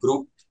or that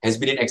group has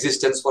been in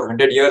existence for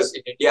 100 years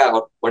in India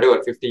or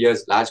whatever, 50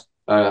 years, large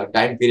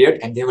time period.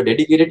 And they have a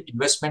dedicated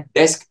investment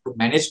desk to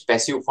manage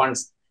passive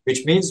funds,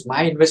 which means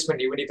my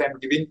investment, even if I'm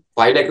giving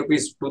 5 lakh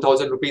rupees,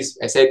 2,000 rupees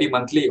SIP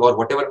monthly or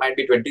whatever might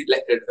be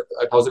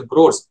 20,000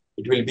 crores,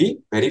 it will be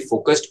very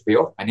focused way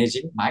of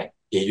managing my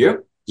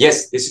AUM.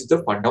 Yes, this is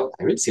the fund house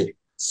I will select.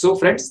 So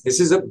friends, this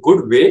is a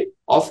good way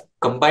of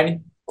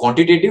combining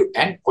quantitative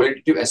and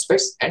qualitative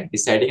aspects and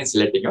deciding and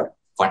selecting your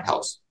fund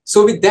house.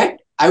 So with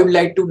that, I would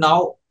like to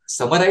now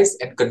summarize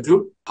and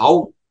conclude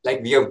how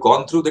we have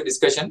gone through the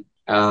discussion,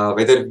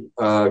 whether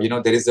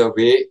there is a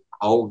way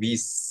how we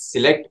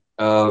select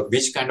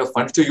which kind of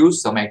funds to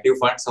use, some active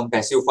funds, some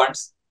passive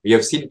funds. We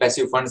have seen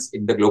passive funds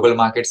in the global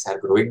markets are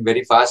growing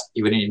very fast.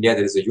 Even in India,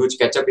 there is a huge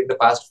catch-up in the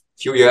past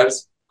few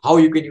years. How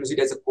you can use it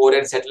as a core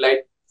and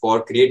satellite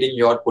for creating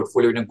your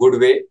portfolio in a good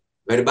way,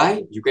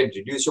 whereby you can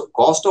reduce your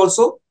cost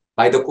also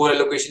by the core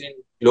allocation in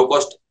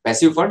low-cost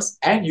passive funds,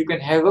 and you can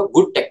have a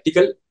good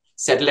tactical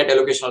satellite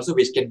allocation also,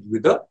 which can give you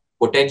the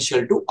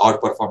potential to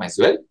outperform as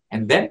well.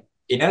 And then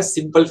in a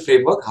simple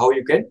framework, how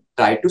you can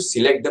try to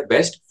select the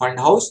best fund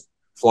house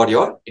for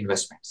your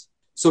investments.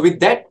 So with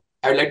that,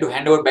 I would like to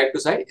hand over back to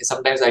Sai.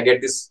 Sometimes I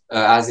get this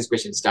ask this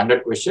question,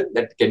 standard question,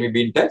 that can we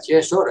be in touch?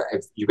 Yeah, sure.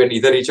 You can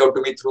either reach out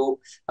to me through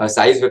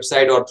Sai's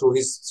website or through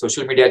his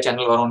social media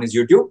channel or on his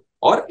YouTube,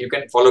 or you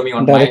can follow me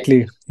on my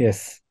Directly,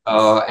 yes.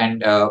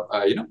 and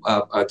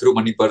through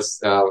Moneypurse.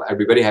 I'd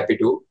be very happy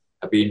to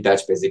be in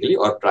touch basically,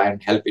 or try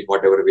and help in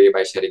whatever way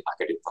by sharing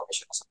market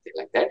information or something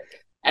like that.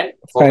 And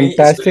for me, it's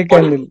very Fantastic,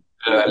 important. Anil.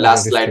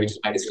 Last slide, Disclaimer. which is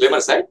my disclaimer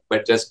slide,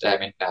 but just I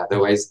mean,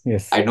 otherwise,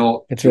 Yes, I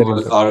know it's you very all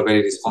important. are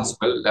very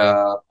responsible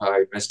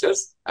investors,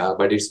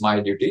 but it's my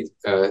duty,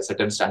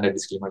 certain standard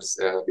disclaimers,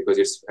 because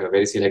it's a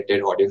very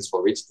selected audience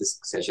for which these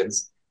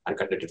sessions are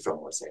conducted from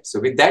our side. So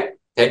with that,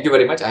 thank you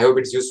very much. I hope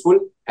it's useful.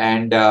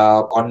 And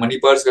on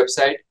Moneypurse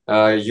website,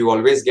 you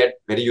always get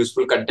very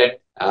useful content.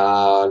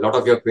 A lot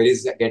of your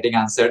queries are getting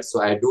answered.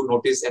 So I do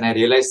notice and I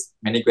realize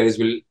many queries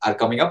are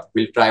coming up.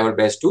 We'll try our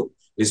best to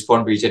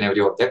respond to each and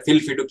every of them. Feel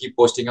free to keep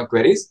posting your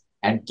queries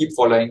and keep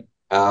following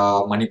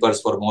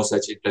Moneypurse for more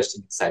such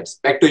interesting insights.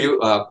 Back to you,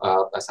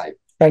 Sai.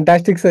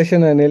 Fantastic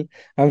session, Anil.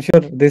 I'm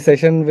sure this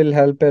session will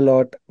help a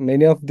lot.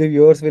 Many of the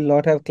viewers will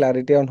not have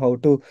clarity on how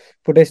to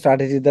put a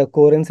strategy. The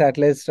core and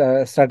satellite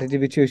strategy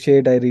which you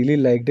shared, I really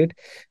liked it.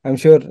 I'm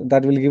sure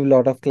that will give a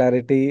lot of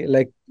clarity.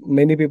 Like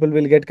many people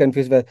will get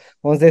confused where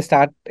once they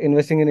start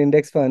investing in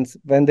index funds,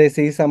 when they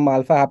see some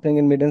alpha happening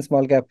in mid and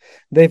small cap,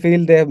 they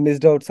feel they have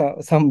missed out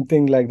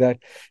something like that.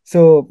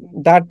 So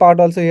that part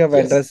also you have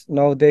Yes. addressed.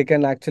 Now they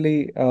can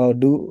actually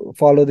do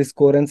follow this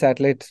core and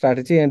satellite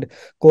strategy, and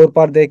core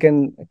part they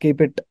can keep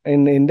it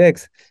in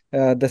index.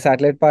 The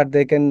satellite part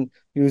they can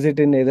use it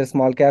in either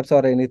small caps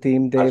or any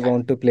theme they Perfect.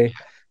 want to play.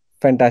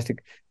 Fantastic.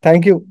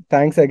 Thank you.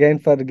 Thanks again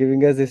for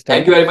giving us this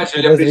Thank time. you very much. It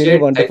Really was really appreciate.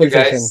 Thank wonderful you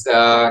guys.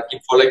 session.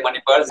 Keep following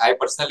Moneypurse. I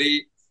personally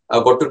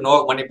got to know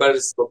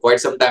Moneypurse for quite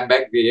some time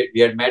back. We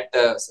had met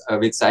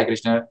with Sai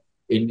Krishna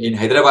in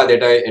Hyderabad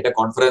at a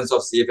conference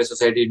of CFA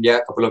Society India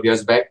a couple of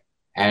years back.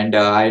 And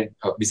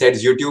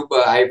besides YouTube,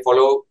 I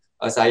follow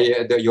Sai,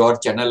 your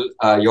channel,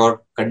 your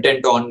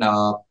content on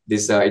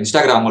this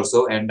Instagram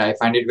also, and I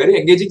find it very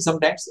engaging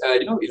sometimes.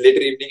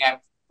 Later evening I'm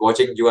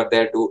watching you are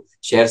there to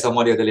share some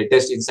of the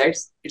latest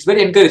insights. It's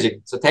very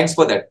encouraging. So thanks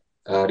for that.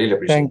 Really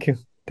appreciate it. Thank you.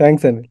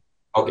 Thanks, Anil.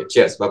 Okay,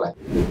 cheers. Bye bye.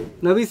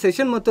 నా ఈ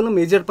session మొత్తంలో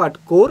major part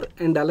core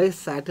and అలాగే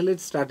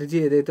satellite strategy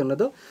ఏదైతే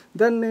ఉన్నదో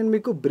దాన్ని నేను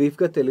మీకు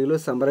బ్రీఫ్గా తెలుగులో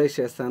సమ్మరైజ్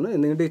చేస్తాను.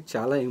 ఎందుకంటే ఇది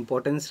చాలా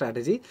ఇంపార్టెంట్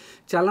స్ట్రాటజీ.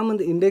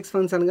 చాలామంది ఇండెక్స్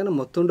ఫండ్స్ అనగానే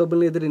మొత్తం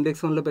డబ్బులు ఎదురు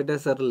ఇండెక్స్ ఫండ్లో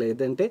పెట్టేస్తారు,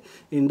 లేదంటే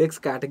ఇండెక్స్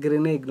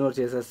కేటగిరీనే ఇగ్నోర్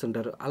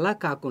చేసేస్తుంటారు. అలా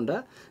కాకుండా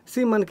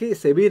మనకి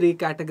సెబీ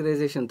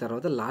రీకేటగరైజేషన్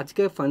తర్వాత లార్జ్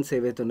క్యాప్ ఫండ్స్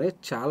ఏవైతే ఉన్నాయో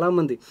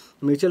చాలామంది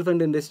mutual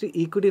fund industry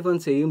equity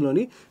funds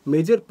ఏయంలోని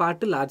major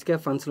part large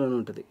cap ఫండ్స్లోనే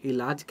ఉంటుంది. ఈ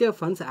large cap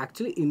funds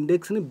actually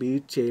ఇండెక్స్ని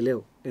beat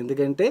చేయలేవు.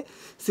 ఎందుకంటే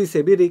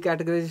సెబీ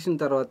రీకేటగరైజేషన్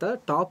తర్వాత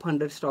top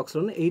 100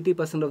 స్టాక్స్లోనే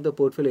 80% of the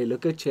portfolio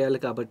allocate చేయాలి.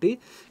 కాబట్టి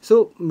సో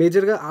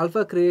మేజర్గా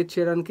ఆల్ఫా క్రియేట్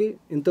చేయడానికి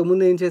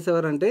ఇంతకుముందు ఏం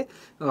చేసేవారంటే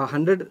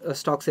 100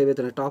 స్టాక్స్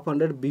ఏవైతే ఉన్నాయి టాప్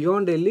 100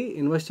 బియాండ్ వెళ్ళి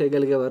ఇన్వెస్ట్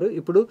చేయగలిగేవారు.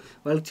 ఇప్పుడు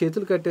వాళ్ళకి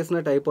చేతులు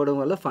కట్టేసినట్టు అయిపోవడం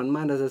వల్ల ఫండ్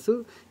మేనేజర్స్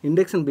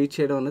ఇండెక్స్ని బీట్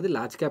చేయడం అనేది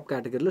లార్జ్ క్యాప్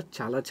కేటగిరీలో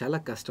చాలా చాలా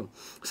కష్టం.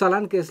 సో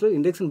అలాంటి కేసులో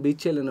ఇండెక్స్ని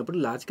బీట్ చేయలేనప్పుడు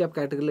లార్జ్ క్యాప్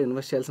కేటగిరీలో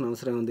ఇన్వెస్ట్ చేయాల్సిన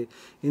అవసరం ఉంది.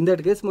 ఇన్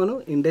దట్ కేసు మనం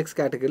ఇండెక్స్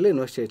కేటగిరీలో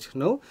ఇన్వెస్ట్ చేయొచ్చు.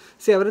 నౌ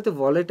ఎవరైతే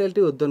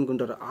వాలటిలిటీ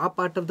వద్దనుకుంటారో ఆ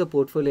పార్ట్ ఆఫ్ ద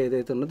పోర్ట్ఫోలియో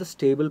ఏదైతే ఉన్నదో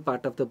stable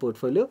part of the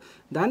portfolio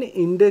దాన్ని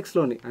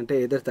ఇండెక్స్లోని అంటే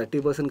ఏదర్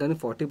 30% కానీ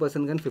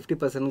 40% కానీ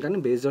 50% కానీ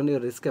based on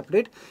your risk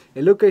update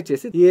allocate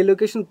చేసి ఈ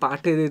ఎలొకేషన్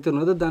పార్ట్ ఏదైతే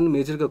ఉన్నదో దాన్ని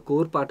మేజర్గా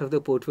core part of the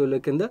portfolio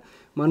కింద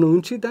మనం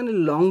ఉంచి దాన్ని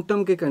లాంగ్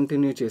టర్మ్కి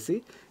కంటిన్యూ చేసి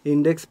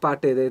ఇండెక్స్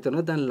పార్ట్ ఏదైతే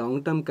ఉన్నదో దాన్ని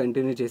లాంగ్ టర్మ్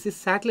కంటిన్యూ చేసి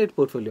శాటిలైట్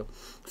పోర్ట్ఫోలియో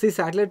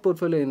శాటిలైట్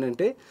పోర్ట్ఫోలియో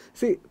ఏంటంటే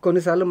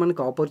కొన్నిసార్లు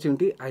మనకు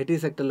ఆపర్చునిటీ ఐటీ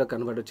సెక్టర్లో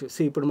కనబడవచ్చు.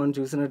 ఇప్పుడు మనం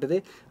చూసినట్టయితే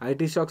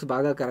ఐటీ స్టాక్స్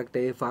బాగా కరెక్ట్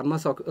అయ్యాయి, ఫార్మా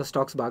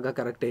స్టాక్స్ బాగా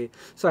కరెక్ట్ అయ్యాయి.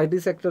 సో ఐటీ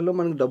సెక్టర్లో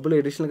మనకు డబ్బులు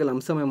అడిషనల్గా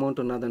లంసమ్ అమౌంట్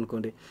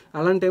ఉన్నదనుకోండి,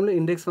 అలాంటి టైంలో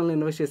ఇండెక్స్ ఫండ్లో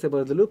ఇన్వెస్ట్ చేసే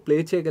బదులు ప్లే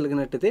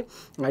చేయగలిగినట్టయితే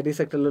ఐటీ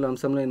సెక్టర్లో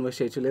లంసంలో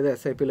ఇన్వెస్ట్ చేయొచ్చు, లేదా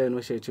ఎస్ఐపిలో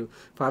ఇన్వెస్ట్ చేయొచ్చు.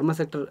 ఫార్మా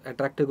సెక్టర్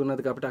అట్రాక్టివ్గా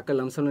ఉన్నది కాబట్టి అక్కడ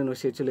లంసంలో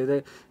ఇన్వెస్ట్ చేయొచ్చు, లేదా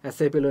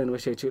ఎస్ఐపిలో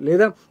ఇన్వెస్ట్ చేయొచ్చు,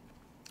 లేదా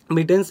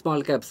mid and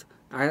small caps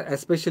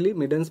especially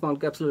mid and small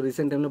క్యాప్స్లో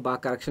recent టైంలో బాగా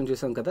కరెక్షన్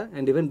చూసాం కదా.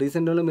 అండ్ ఈవెన్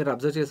రీసెంట్ టైంలో మీరు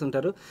అబ్జర్వ్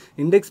చేస్తుంటారు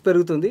ఇండెక్స్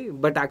పెరుగుతుంది,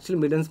 but actually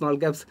mid and small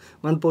caps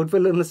మన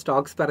పోర్ట్ఫోలియోలో ఉన్న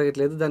స్టాక్స్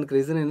పెరగట్లేదు. దానికి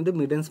రీజన్ ఏంటంటే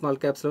మిడ్ అండ్ స్మాల్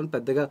క్యాప్స్లో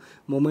పెద్దగా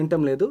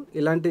మొమెంటం లేదు.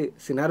 ఇలాంటి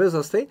సినారియోస్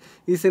వస్తాయి.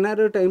 ఈ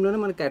సినారియో టైంలోనే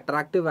మనకి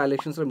attractive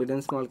వాల్యుయేషన్స్లో mid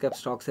and small cap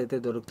stocks అయితే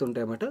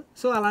దొరుకుతుంటాయి అన్నమాట.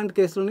 సో అలాంటి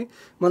కేసులోని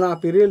మనం ఆ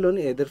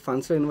పీరియడ్లోని ఏదర్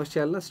ఫండ్స్లో ఇన్వెస్ట్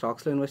చేయాలన్నా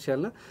స్టాక్స్లో ఇన్వెస్ట్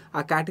చేయాలన్నా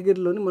ఆ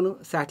కేటగిరీలోని మనం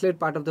satellite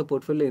part of the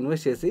portfolio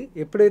invest చేసి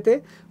ఎప్పుడైతే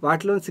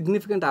వాటిలో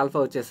సిగ్నిఫికెంట్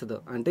ఆల్ఫా వచ్చేస్తుందో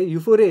అంటే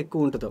యూఫోరియా ఎక్కువ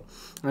ఉంటుందో,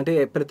 అంటే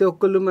ప్రతి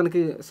ఒక్కళ్ళు మనకి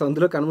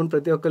సందులో కనుగొని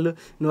ప్రతి ఒక్కళ్ళు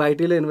నువ్వు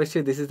ఐటీలో ఇన్వెస్ట్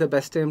చేయి, this is the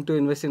best time to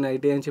invest in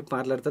IT అని చెప్పి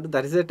మాట్లాడతారు.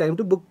 That is the time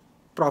to book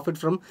profit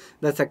from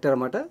the sector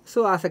అనమాట. సో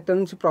ఆ సెక్టర్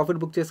నుంచి ప్రాఫిట్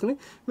బుక్ చేసుకుని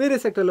వేరే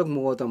సెక్టర్లోకి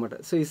మూవ్ అవుతాం అనమాట.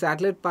 సో ఈ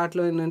శాటిలైట్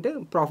పార్ట్లో ఏంటంటే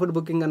ప్రాఫిట్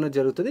బుకింగ్ అన్నది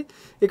జరుగుతుంది.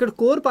 ఇక్కడ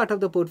core part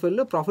of the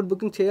పోర్ట్ఫోలియోలో profit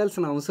booking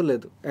చేయాల్సిన అవసరం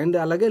లేదు. అండ్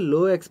అలాగే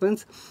లో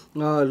ఎక్స్పెన్స్,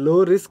 లో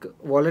రిస్క్,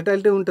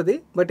 వాలటాలిటీ ఉంటుంది.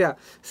 బట్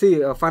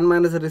ఫండ్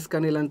మేనేజర్ రిస్క్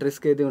అని ఇలాంటి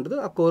రిస్క్ ఏది ఉంటుందో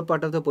ఆ కోర్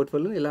పార్ట్ ఆఫ్ ద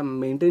పోర్ట్ఫోలియోని ఇలా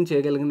maintain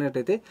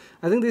చేయగలిగినట్టయితే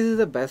I think this is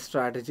the best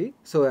strategy.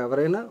 So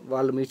ఎవరైనా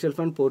వాళ్ళు మ్యూచువల్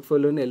ఫండ్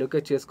పోర్ట్ఫోలియోని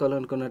ఎలోకేట్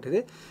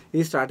చేసుకోవాలనుకున్నట్టయితే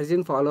ఈ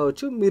స్ట్రాటజీని ఫాలో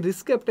అవ్వచ్చు. మీ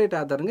రిస్క్ అప్డేట్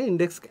ఆధారంగా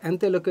ఇండెక్స్కి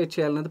ఎంత ఎలోకేట్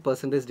చేయాలన్నది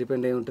పర్సంటేజ్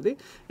డిపెండ్ అయి ఉంటుంది.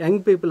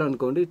 యంగ్ పీపుల్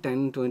అనుకోండి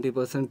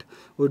 10-20%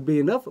 would be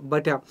enough.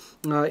 But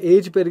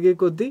age పెరిగే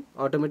కొద్దీ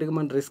ఆటోమేటిక్గా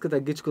మనం రిస్క్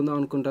తగ్గించుకుందాం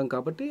అనుకుంటాం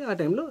కాబట్టి ఆ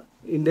టైంలో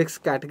ఇండెక్స్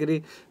కేటగిరీ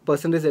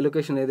పర్సంటేజ్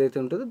ఎలోకేషన్ ఏదైతే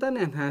ఉంటుందో దాన్ని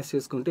ఎన్హాన్స్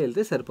చేసుకుంటూ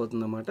వెళ్తే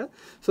సరిపోతుంది అన్నమాట.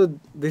 సో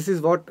దిస్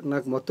ఈజ్ వాట్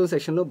నాకు మొత్తం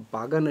సెషన్లో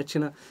బాగా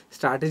నచ్చిన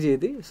స్ట్రాటజీ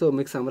ఇది. సో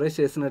మీకు సమరైజ్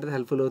చేసినట్టు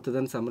హెల్ప్ఫుల్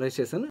అవుతుందని సమరైజ్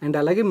చేశాను. అండ్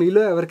అలాగే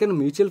మీలో ఎవరికైనా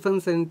మ్యూచువల్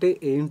ఫండ్స్ అంటే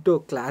ఏంటో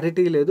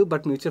క్లారిటీ లేదు,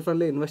 బట్ మ్యూచువల్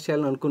ఫండ్లో ఇన్వెస్ట్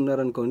చేయాలని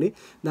అనుకున్నారనుకోండి,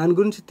 దాని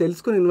గురించి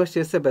తెలుసుకుని ఇన్వెస్ట్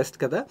చేస్తే బెస్ట్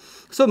కదా.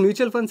 సో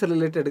మ్యూచువల్ ఫండ్స్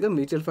రిలేటెడ్గా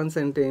మ్యూచువల్ ఫండ్స్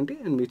అంటే ఏంటి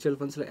అండ్ మ్యూచువల్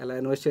ఫండ్స్లో ఎలా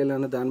ఇన్వెస్ట్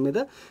చేయాలన్న దాని మీద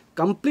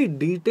కంప్లీట్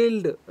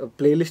డీటెయిల్డ్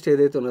ప్లేలిస్ట్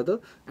ఏదైతే ఉన్నదో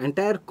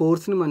ఎంటైర్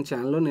కోర్స్ని మన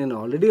ఛానల్లో నేను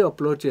ఆల్రెడీ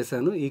అప్లోడ్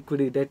చేశాను.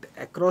 ఈక్విటీ, డెట్,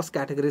 అక్రాస్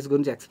కేటగిరీస్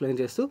గురించి ఎక్స్ప్లెయిన్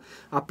చేస్తూ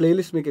ఆ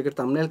ప్లేలిస్ట్ మీకు ఇక్కడ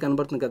thumbnail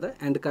కనబడుతుంది కదా,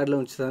 ఎండ్ కార్డ్లో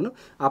ఉంచుతాను.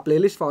 ఆ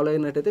ప్లేలిస్ట్ ఫాలో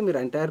అయినట్టయితే మీరు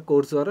ఎంటైర్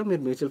కోర్స్ ద్వారా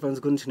మీరు మ్యూచువల్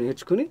ఫండ్స్ గురించి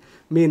నేర్చుకుని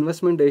మీ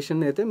ఇన్వెస్ట్మెంట్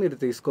డెసిషన్ అయితే మీరు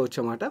తీసుకోవచ్చు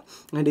అన్నమాట.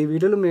 అండ్ ఈ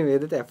వీడియోలో మేము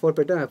ఏదైతే ఎఫర్ట్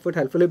పెట్టామో ఎఫర్ట్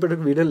హెల్ప్ఫుల్ అయిపోయి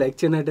వీడియో లైక్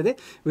చేయనట్టయితే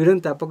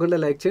వీడియోని తప్పకుండా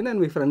లైక్ చేయండి.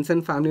 And me friends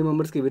and family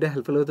మెంబర్స్కి ఈ వీడియో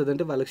హెల్ప్ఫుల్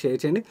అవుతుందంటే వాళ్ళకి షేర్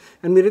చేయండి.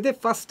 అండ్ మీరైతే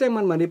ఫస్ట్ టైం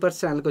మన మనీ పర్స్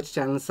ఛానల్కి వచ్చి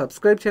ఛానల్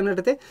సబ్స్క్రైబ్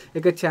చేయనట్టయితే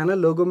ఇక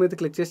ఛానల్ లోగో మీద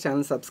క్లిక్ చేసి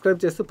ఛానల్ సబ్స్క్రైబ్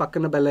చేస్తూ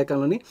పక్కన బెల్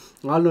ఐకాన్లోని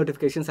ఆల్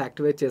నోటిఫికేషన్స్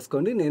యాక్టివేట్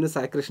చేసుకోండి. నేను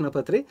సాయి కృష్ణ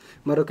పత్రి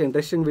మరొక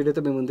ఇంట్రెస్టింగ్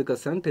వీడియోతో మీ ముందుకు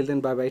వస్తాను. Till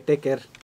then by by, take care.